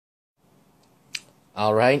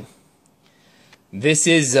Alright? This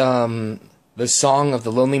is the Song of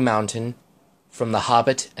the Lonely Mountain from The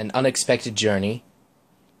Hobbit, An Unexpected Journey,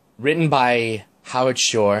 written by Howard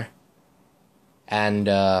Shore and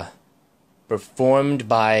performed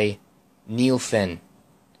by Neil Finn.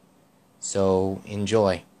 So,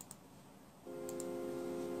 enjoy.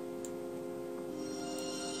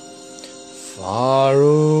 Far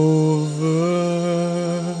over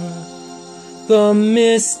the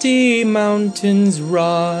misty mountains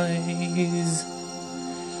rise,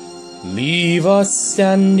 leave us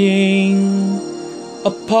standing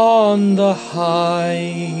upon the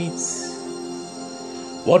heights.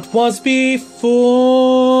 What was before,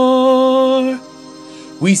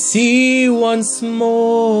 we see once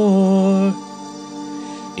more,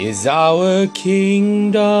 is our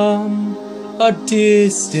kingdom a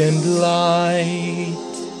distant light.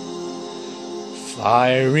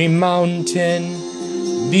 Fiery mountain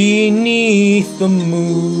beneath the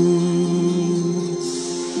moon,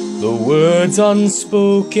 the words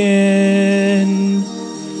unspoken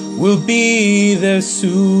will be there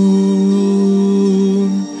soon.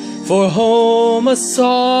 For home a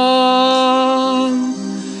song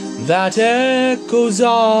that echoes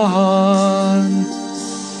on,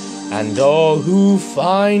 and all who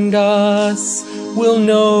find us will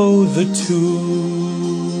know the tune.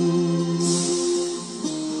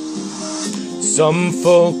 Some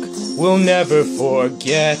folk will never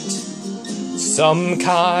forget, some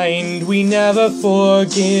kind we never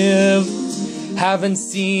forgive. Haven't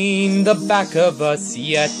seen the back of us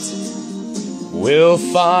yet, we'll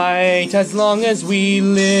fight as long as we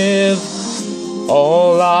live.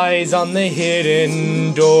 All eyes on the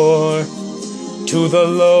hidden door, to the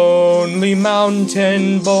lonely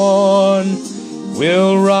mountain born.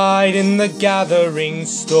 We'll ride in the gathering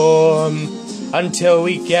storm until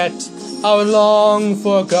we get our long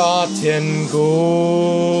forgotten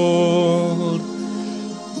gold.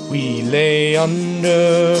 We lay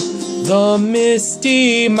under the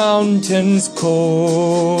misty mountains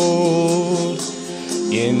cold,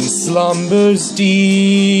 in slumbers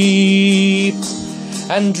deep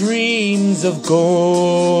and dreams of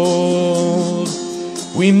gold.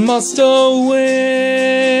 We must awake,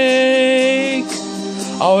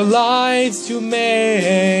 our lives to make,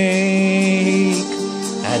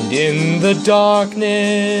 and in the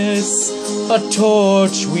darkness a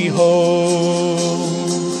torch we hold.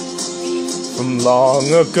 From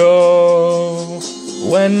long ago,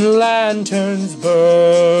 when lanterns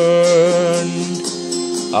burned,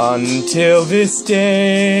 until this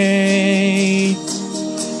day,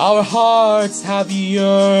 our hearts have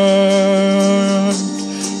yearned.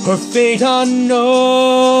 Her fate unknown,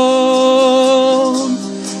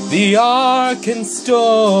 the Arkan stone.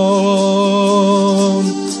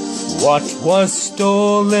 What was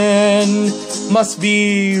stolen must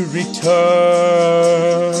be returned.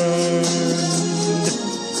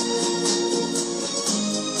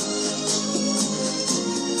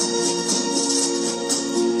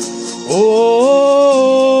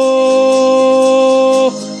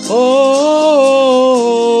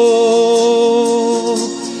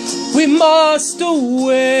 We must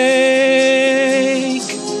awake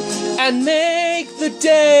and make the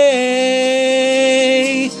day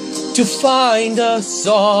to find a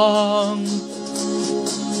song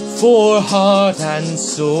for heart and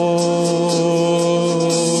soul.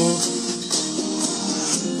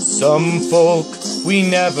 Some folk we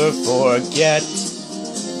never forget,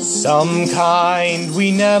 some kind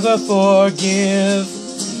we never forgive.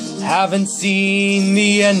 Haven't seen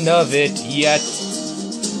the end of it yet,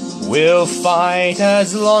 we'll fight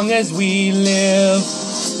as long as we live.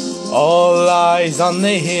 All eyes on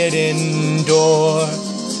the hidden door,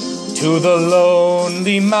 to the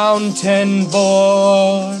lonely mountain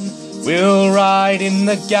born. We'll ride in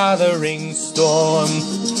the gathering storm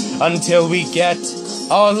until we get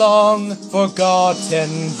our long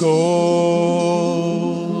forgotten gold.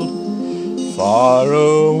 Far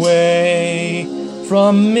away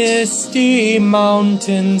from misty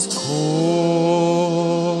mountains cold.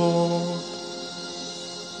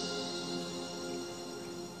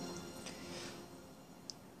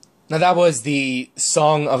 Now that was the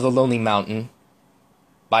Song of the Lonely Mountain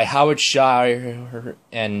by Howard Shore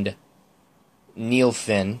and Neil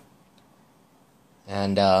Finn.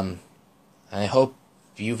 And I hope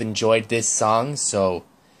you've enjoyed this song, so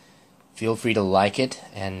feel free to like it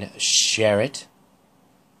and share it.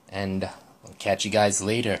 And I'll catch you guys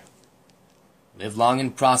later. Live long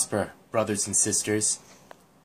and prosper, brothers and sisters.